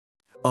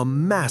A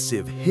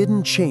massive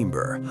hidden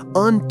chamber,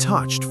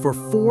 untouched for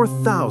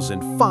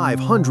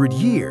 4,500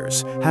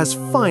 years, has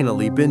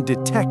finally been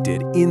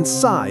detected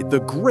inside the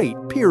Great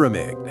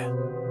Pyramid.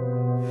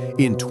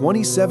 In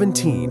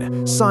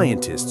 2017,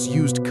 scientists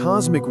used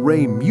cosmic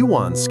ray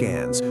muon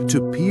scans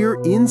to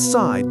peer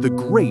inside the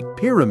Great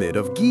Pyramid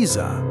of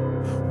Giza.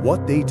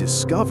 What they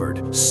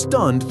discovered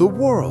stunned the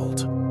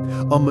world.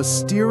 A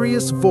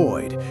mysterious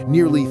void,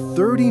 nearly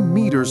 30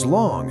 meters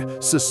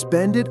long,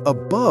 suspended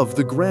above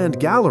the Grand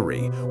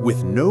Gallery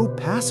with no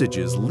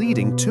passages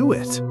leading to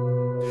it.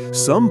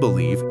 Some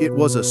believe it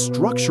was a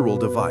structural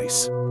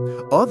device.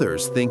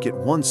 Others think it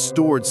once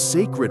stored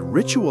sacred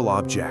ritual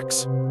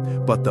objects.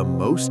 But the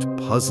most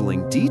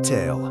puzzling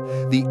detail,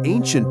 the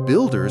ancient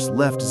builders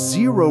left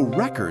zero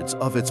records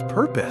of its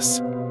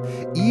purpose.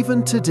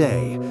 Even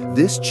today,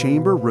 this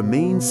chamber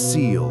remains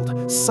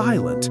sealed,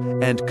 silent,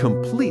 and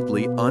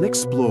completely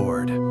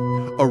unexplored.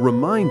 A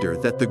reminder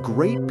that the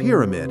Great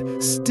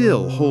Pyramid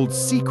still holds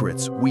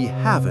secrets we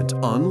haven't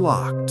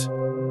unlocked.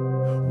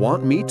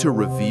 Want me to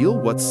reveal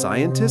what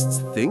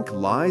scientists think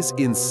lies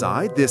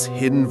inside this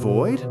hidden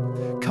void?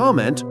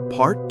 Comment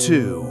Part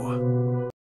 2.